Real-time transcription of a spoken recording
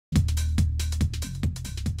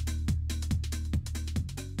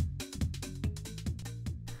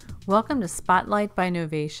Welcome to Spotlight by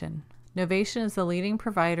Knovation. Knovation is the leading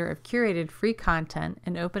provider of curated free content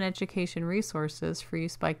and open education resources for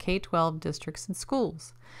use by K-12 districts and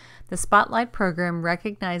schools. The Spotlight program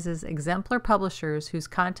recognizes exemplar publishers whose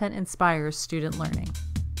content inspires student learning.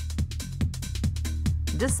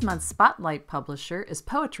 This month's Spotlight publisher is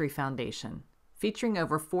Poetry Foundation. Featuring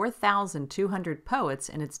over 4,200 poets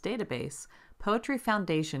in its database, Poetry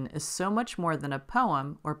Foundation is so much more than a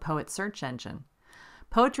poem or poet search engine.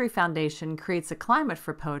 Poetry Foundation creates a climate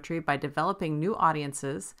for poetry by developing new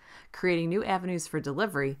audiences, creating new avenues for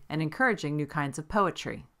delivery, and encouraging new kinds of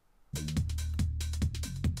poetry.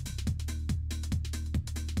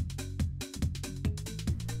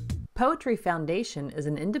 Poetry Foundation is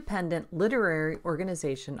an independent literary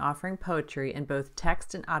organization offering poetry in both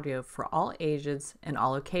text and audio for all ages and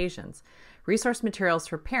all occasions, resource materials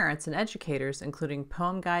for parents and educators including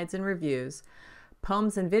poem guides and reviews,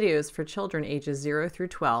 poems and videos for children ages 0 through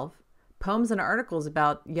 12, poems and articles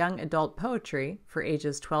about young adult poetry for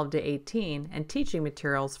ages 12 to 18, and teaching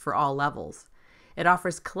materials for all levels. It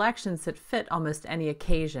offers collections that fit almost any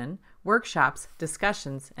occasion, workshops,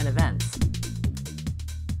 discussions, and events.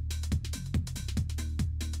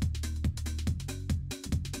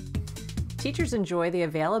 Teachers enjoy the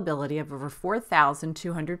availability of over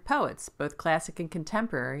 4,200 poets, both classic and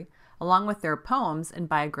contemporary, along with their poems and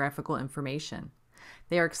biographical information.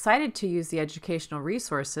 They are excited to use the educational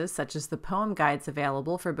resources such as the poem guides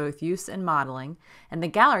available for both use and modeling, and the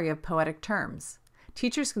gallery of poetic terms.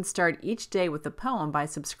 Teachers can start each day with a poem by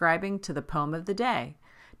subscribing to the Poem of the Day,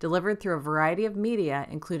 delivered through a variety of media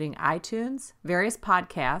including iTunes, various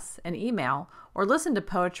podcasts, and email, or listen to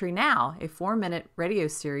Poetry Now, a 4-minute radio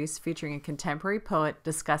series featuring a contemporary poet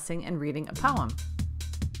discussing and reading a poem.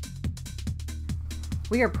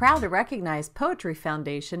 We are proud to recognize Poetry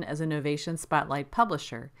Foundation as a Knovation Spotlight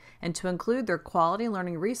publisher and to include their quality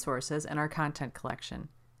learning resources in our content collection.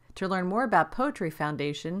 To learn more about Poetry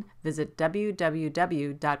Foundation, visit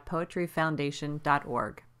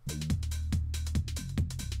www.poetryfoundation.org.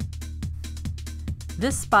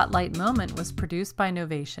 This Spotlight moment was produced by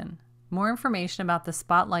Knovation. More information about the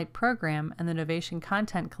Spotlight program and the Knovation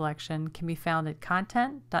content collection can be found at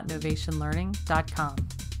content.knovationlearning.com.